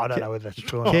on. No, I don't know whether that's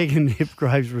true or not. Keegan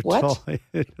Hipgrave's retired.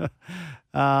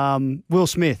 Will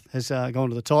Smith has gone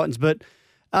to the Titans, but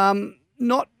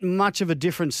not much of a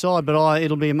different side, but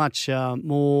it'll be a much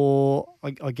more,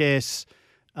 I guess,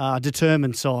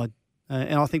 determined side.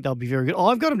 And I think they'll be very good.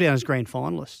 I've got them down as grand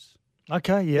finalists.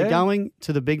 Okay, yeah. They're going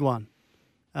to the big one.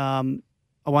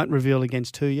 I won't reveal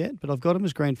against who yet, but I've got them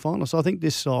as grand finalists. So I think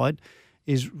this side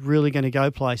is really going to go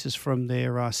places from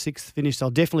their 6th finish. They'll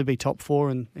definitely be top 4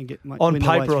 and get on win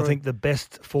paper. the way I think the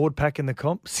best forward pack in the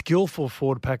comp, skillful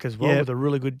forward pack as well, with a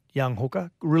really good young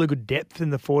hooker, really good depth in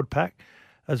the forward pack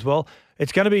as well.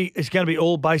 It's going to be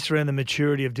all based around the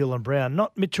maturity of Dylan Brown,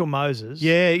 not Mitchell Moses.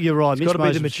 Yeah, you're right. It's got to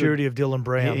be the maturity of Dylan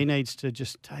Brown. He needs to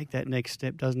just take that next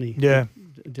step, doesn't he? Yeah,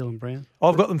 Dylan Brown.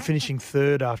 I've got them finishing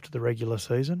 3rd after the regular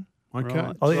season. Okay. Right. I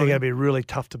think they're going to be really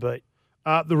tough to beat.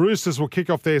 The Roosters will kick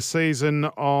off their season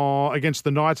against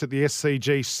the Knights at the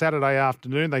SCG Saturday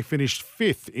afternoon. They finished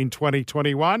 5th in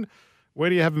 2021. Where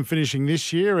do you have them finishing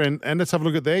this year? And let's have a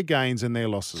look at their gains and their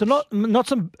losses. So not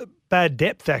some bad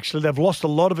depth, actually. They've lost a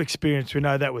lot of experience. We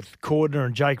know that with Cordner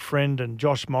and Jake Friend and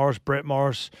Josh Morris, Brett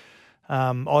Morris,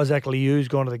 Isaac Liu's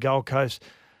gone to the Gold Coast.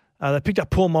 They picked up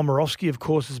Paul Momorowski, of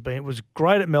course, was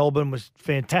great at Melbourne, was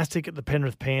fantastic at the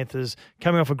Penrith Panthers,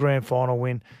 coming off a grand final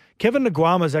win. Kevin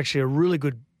Nguama is actually a really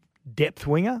good depth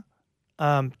winger,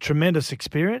 tremendous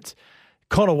experience.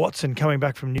 Connor Watson coming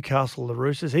back from Newcastle, the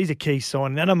Roosters, he's a key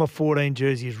sign. That number 14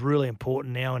 jersey is really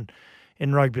important now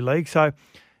in rugby league. So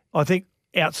I think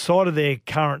outside of their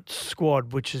current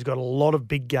squad, which has got a lot of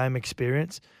big game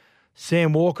experience,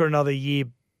 Sam Walker another year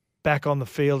back on the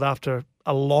field after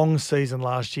a long season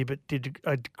last year, but did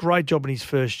a great job in his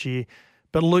first year.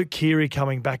 But Luke Keary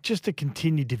coming back just to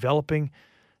continue developing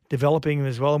him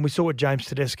as well. And we saw what James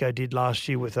Tedesco did last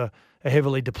year with a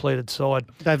heavily depleted side.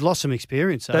 They've lost some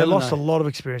experience. They lost a lot of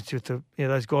experience with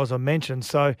those guys I mentioned.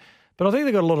 So, but I think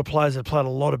they've got a lot of players that played a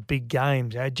lot of big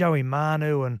games. Joey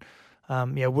Manu and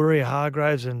Warrior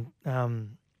Hargraves and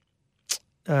Siwa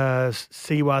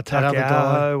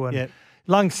Takao and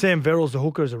Lung Sam Verrills, the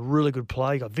hooker, is a really good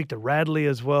player. You got Victor Radley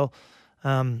as well.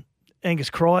 Angus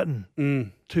Crichton,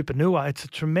 Tupanua. It's a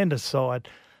tremendous side.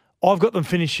 I've got them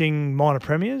finishing minor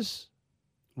premiers.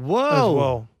 Whoa. As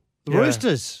well. The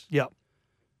Roosters. Yep.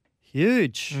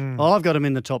 Huge. I've got them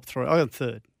in the top 3. I got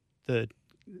third.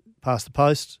 Past the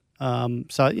post.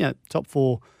 Top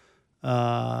four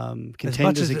contenders as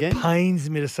much as again. It pains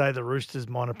me to say the Roosters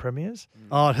minor premiers.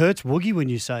 Oh, it hurts Woogie when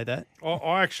you say that.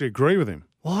 I actually agree with him.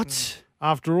 What?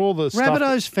 After all the stuff...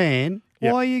 Rabbitohs fan,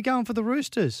 Yep. why are you going for the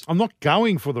Roosters? I'm not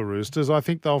going for the Roosters. I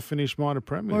think they'll finish minor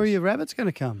premiers. Where are your Rabbits going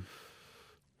to come?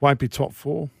 Won't be top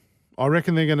four. I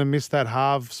reckon they're going to miss that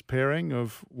halves pairing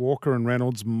of Walker and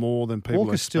Reynolds more than people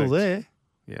Walker's expect. still there.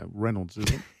 Yeah, Reynolds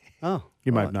isn't. Oh.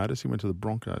 You may right. have noticed he went to the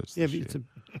Broncos. Yeah, this but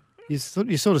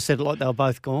year. you sort of said it like they were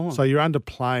both gone. So you're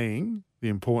underplaying the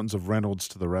importance of Reynolds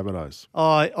to the Rabbitohs.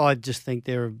 I just think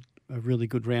they're a really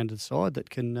good rounded side that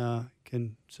can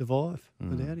survive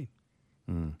without him.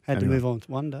 Had to move on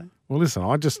one day. Well, listen,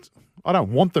 I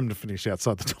don't want them to finish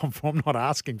outside the top four. I'm not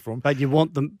asking for them. But you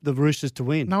want the Roosters to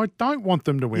win. No, I don't want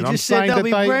them to win. You just said they'll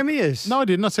be premiers. No, I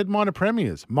didn't. I said minor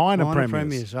premiers. Minor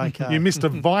premiers. Okay. You missed a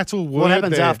vital word. What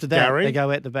happens there, after that? Gary. They go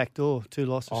out the back door. 2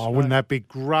 losses. Oh, wouldn't that be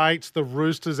great? The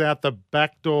Roosters out the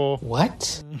back door.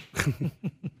 What?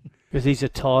 Because he's a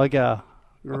tiger.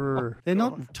 They're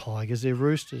not tigers, they're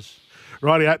roosters.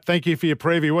 Rightio, thank you for your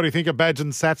preview. What do you think of Badge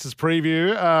and Sats'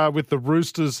 preview with the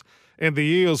Roosters and the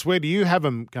Eels? Where do you have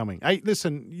them coming? Hey,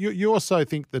 listen, you also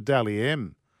think the Dally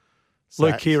M.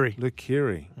 Luke Keary. Luke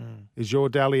Keary. Is your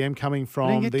Dally M coming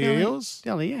from the Eels?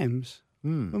 Dally M's?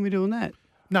 When are we doing that?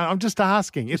 No, I'm just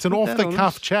asking. It's an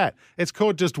off-the-cuff chat. It's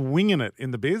called just winging it in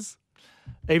the biz.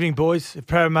 Evening, boys. If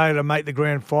Parramatta make the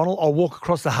grand final, I'll walk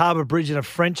across the Harbour Bridge in a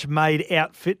French-made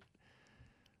outfit.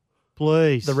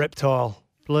 Please. The Reptile.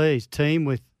 Please. Team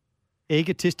with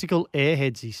egotistical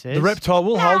airheads, he says. The Reptile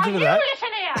will hold you to that. Listen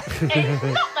here. He's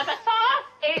not the Messiah.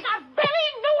 He's a very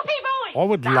naughty boy. I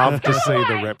would love to see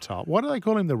the Reptile. Why do they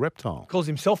call him the Reptile? Calls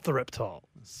himself the Reptile.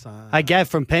 Hey, Gav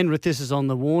from Penrith, this is on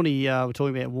the Warney. We're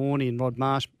talking about Warney and Rod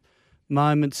Marsh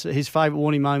moments. His favourite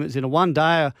Warney moments in a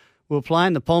one-dayer. We were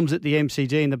playing the Poms at the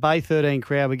MCG and the Bay 13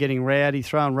 crowd were getting rowdy,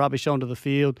 throwing rubbish onto the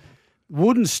field.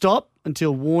 Wouldn't stop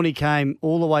until Warney came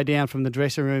all the way down from the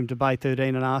dressing room to Bay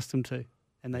 13 and asked them to,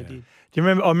 and they did. Do you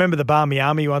remember? I remember the Barmy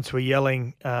Army once were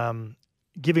yelling,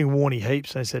 giving Warney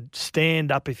heaps. They said,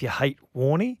 "Stand up if you hate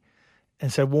Warney."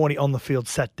 And so Warney on the field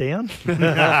sat down.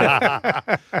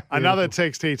 Another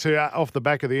text here too, off the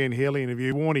back of the Ian Healy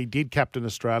interview. Warney did captain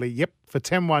Australia. Yep, for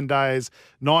 10 one-days,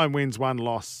 9 wins, 1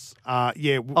 loss. I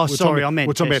meant we're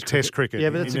talking about Test cricket.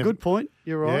 Yeah, but that's a good point.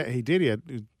 You're right. Yeah, he did.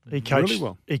 He coached really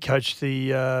well. He coached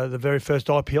the very first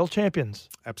IPL champions.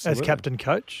 Absolutely. As captain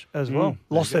coach as well.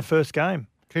 Lost their first game.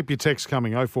 Keep your texts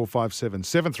coming, 0457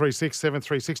 736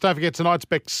 736. Don't forget tonight's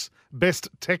best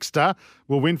texter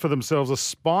will win for themselves a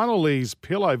Spinal Ease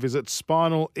pillow. Visit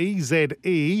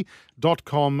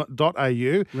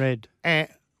spinaleze.com.au. Red.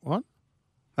 What?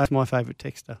 That's my favourite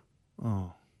texter.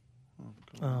 Oh.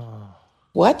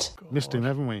 What? Missed him,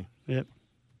 haven't we? Yep.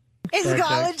 It's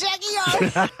Colin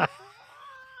Jackie.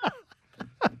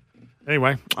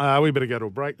 Anyway, we better go to a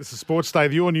break. This is Sports Day.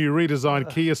 Your new redesigned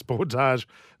Kia Sportage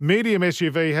medium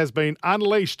SUV has been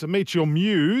unleashed. To meet your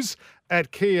muse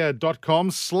at kia.com/au.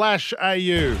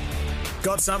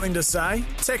 Got something to say?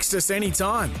 Text us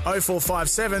anytime.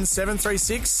 0457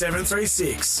 736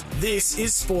 736. This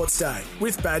is Sports Day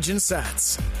with Badge and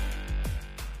Sats.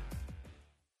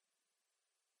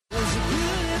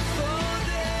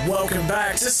 Welcome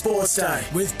back to Sports Day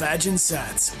with Badge and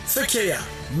Sats. For Kia,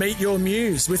 meet your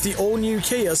muse with the all-new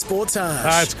Kia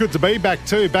Sportage. It's good to be back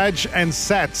too, Badge and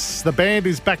Sats. The band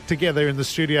is back together in the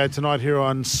studio tonight here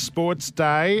on Sports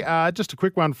Day. Just a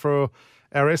quick one for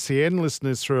our SEN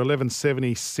listeners through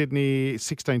 1170 Sydney,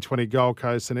 1620 Gold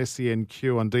Coast and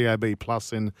SENQ on DAB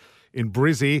Plus in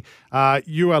Brizzy.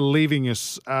 You are leaving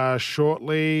us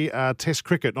shortly. Test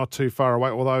cricket not too far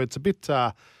away, although it's a bit...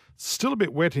 still a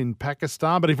bit wet in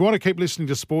Pakistan, but if you want to keep listening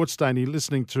to Sports Day and you're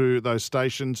listening to those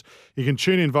stations, you can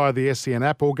tune in via the SEN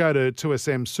app or go to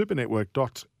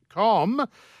 2smsupernetwork.com.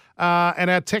 And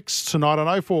our texts tonight on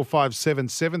 0457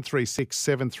 736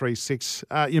 736.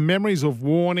 Your memories of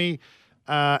Warney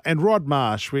and Rod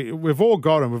Marsh. We've all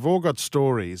got them. We've all got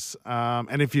stories.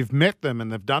 And if you've met them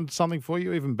and they've done something for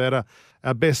you, even better.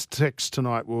 Our best text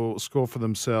tonight will score for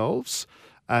themselves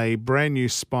a brand new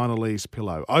Spinal Ease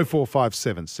pillow.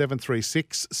 0457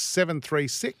 736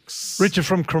 736. Richard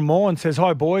from Cremorne says,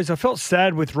 "Hi boys, I felt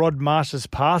sad with Rod Marsh's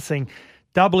passing.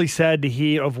 Doubly sad to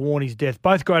hear of Warney's death.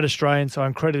 Both great Australians, so I'm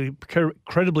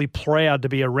incredibly proud to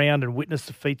be around and witness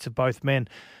the feats of both men.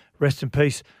 Rest in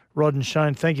peace, Rod and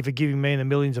Shane. Thank you for giving me and the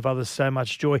millions of others so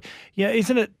much joy." Yeah,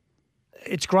 isn't it?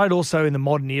 It's great also in the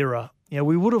modern era. You know,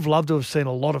 we would have loved to have seen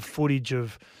a lot of footage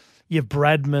of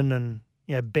Bradman and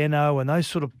Benno and those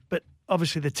sort of, but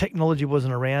obviously the technology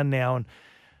wasn't around now, and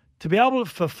to be able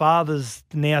for fathers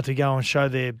now to go and show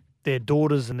their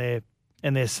daughters and their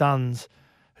and their sons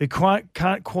who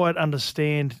can't quite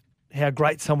understand how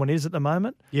great someone is at the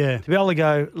moment. Yeah. To be able to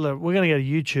go, look, we're going to go to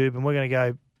YouTube and we're going to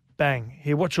go, bang,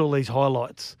 here, watch all these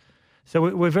highlights. So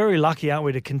we're very lucky, aren't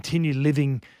we, to continue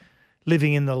living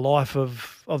in the life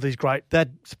of these great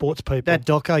sports people. That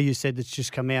doco you said that's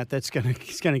just come out, it's going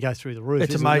to go through the roof.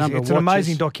 It's isn't amazing. it? It's an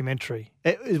amazing documentary.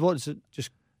 What is it? It's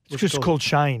just called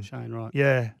Shane. Shane, right.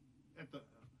 Yeah.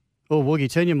 Oh,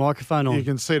 Woogie, turn your microphone on. You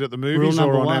can see it at the movies Rule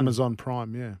number or on one. Amazon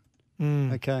Prime, yeah.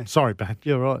 Okay. Sorry, Bad.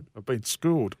 You're right. I've been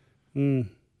schooled. Mm.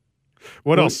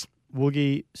 What else?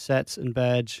 Woogie, Sats and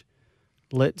Badge.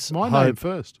 Let's My hope. name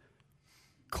first.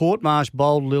 Court Marsh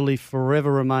bowled Lily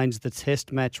forever remains the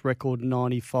test match record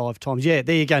 95 times. Yeah,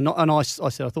 there you go. And I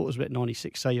said I thought it was about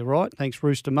 96, so you're right. Thanks,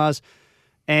 Rooster Muzz.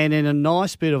 And in a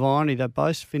nice bit of irony, they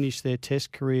both finished their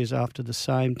test careers after the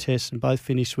same test and both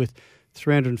finished with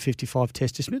 355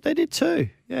 test dismissals. They did too.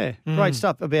 Yeah, great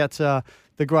stuff about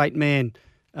the great man,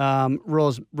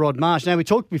 Rod Marsh. Now, we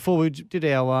talked before, we did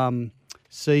our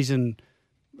season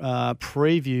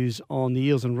previews on the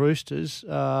Eels and Roosters.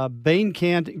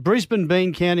 Brisbane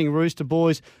Bean Counting Rooster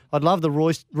boys. I'd love the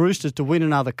Roosters to win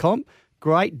another comp.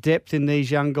 Great depth in these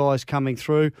young guys coming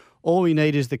through. All we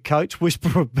need is the coach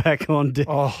whisperer back on deck.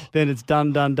 Then it's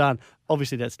done.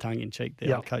 Obviously, that's tongue-in-cheek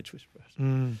there, coach whisperer.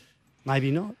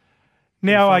 Maybe not.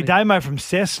 Now, a demo from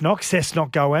Cessnock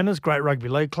Goannas, great rugby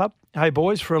league club. Hey,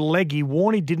 boys, for a leggy,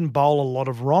 Warney didn't bowl a lot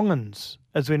of wrong-uns.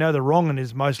 As we know, the wrong-un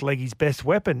is most leggy's best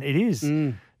weapon. It is.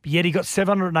 But yet he got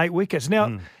 708 wickets.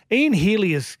 Now, Ian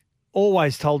Healy has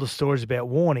always told us stories about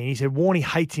Warney. He said Warney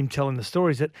hates him telling the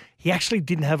stories, that he actually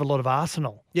didn't have a lot of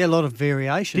arsenal. Yeah, a lot of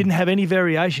variation. Didn't have any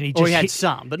variation. He had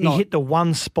some, but not. He hit the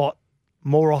one spot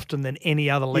more often than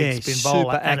any other leg spin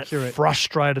bowler, super and accurate. it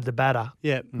frustrated the batter.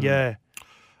 Yeah. Yeah.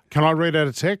 Can I read out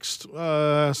a text?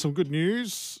 Some good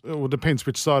news. Well, depends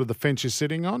which side of the fence you're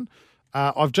sitting on.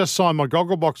 I've just signed my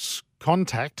Gogglebox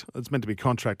contact. It's meant to be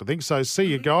contract, I think. So see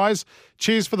you guys.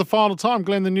 Cheers for the final time.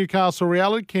 Glenn, the Newcastle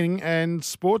Reality King and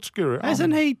Sports Guru.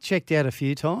 Hasn't he checked out a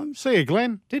few times? See you,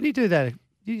 Glenn. Didn't he do that?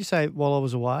 Did you say while I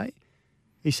was away?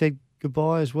 He said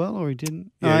goodbye as well, or he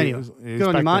didn't? Yeah, anyway, he's good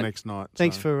on back you, mate. the next night.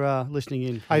 Thanks so. for listening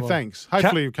in. Hey, thanks.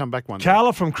 Hopefully you come back one day.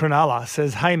 Carla from Cronulla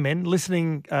says, hey, men,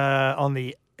 listening on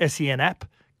the SEN app.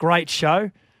 Great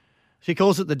show. She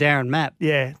calls it the Darren Map.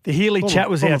 Yeah, the Healy chat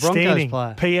was former Broncos outstanding.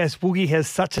 player. P.S. Woogie has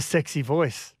such a sexy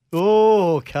voice.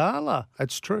 Oh, Carla.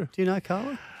 That's true. Do you know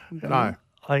Carla? No.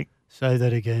 Say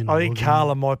that again. I think Morgan.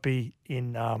 Carla might be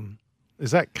in... Is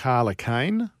that Carla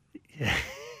Kane? Yeah.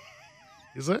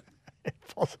 Is it?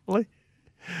 Possibly.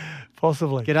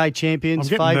 G'day,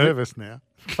 champions. I'm getting nervous now.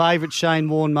 Favourite Shane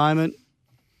Warne moment.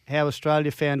 How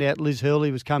Australia found out Liz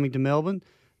Hurley was coming to Melbourne.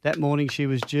 That morning she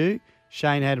was due.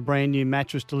 Shane had a brand new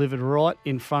mattress delivered right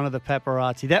in front of the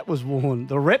paparazzi. That was Warne.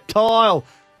 The reptile.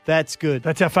 That's good.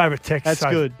 That's our favourite text. That's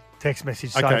good. Text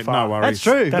message Okay, so far. no worries. That's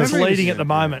true. That's Memories. leading at the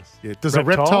moment. Yeah. Does a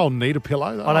reptile need a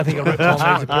pillow, though? I don't think a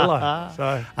reptile needs a pillow.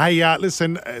 So Hey,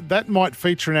 listen, that might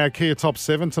feature in our Kia Top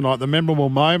 7 tonight, the memorable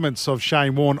moments of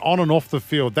Shane Warne on and off the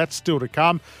field. That's still to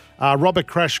come. Robert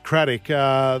Crash Craddock,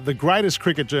 the greatest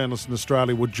cricket journalist in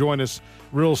Australia, will join us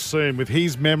real soon with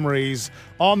his memories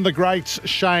on the great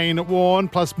Shane Warne,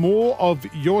 plus more of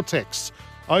your texts.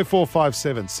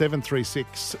 0457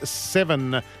 736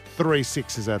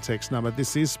 736 is our text number.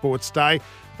 This is Sports Day.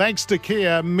 Thanks to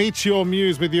Kia. Meet your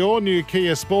muse with your new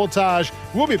Kia Sportage.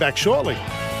 We'll be back shortly.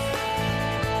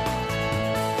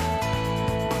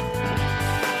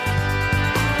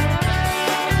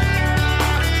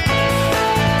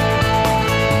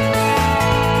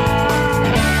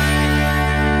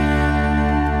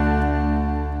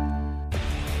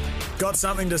 Got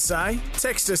something to say?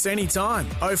 Text us anytime.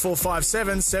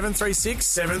 0457 736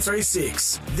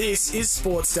 736. This is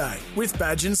Sports Day with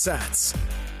Badge and Sats.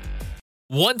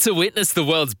 Want to witness the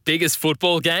world's biggest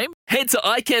football game? Head to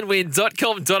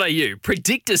iCanWin.com.au,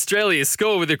 predict Australia's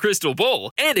score with a crystal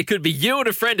ball, and it could be you and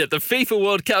a friend at the FIFA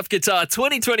World Cup Qatar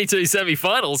 2022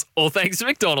 semi-finals, all thanks to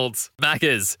McDonald's.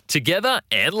 Maccas, together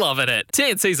and loving it.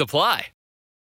 TNCs apply.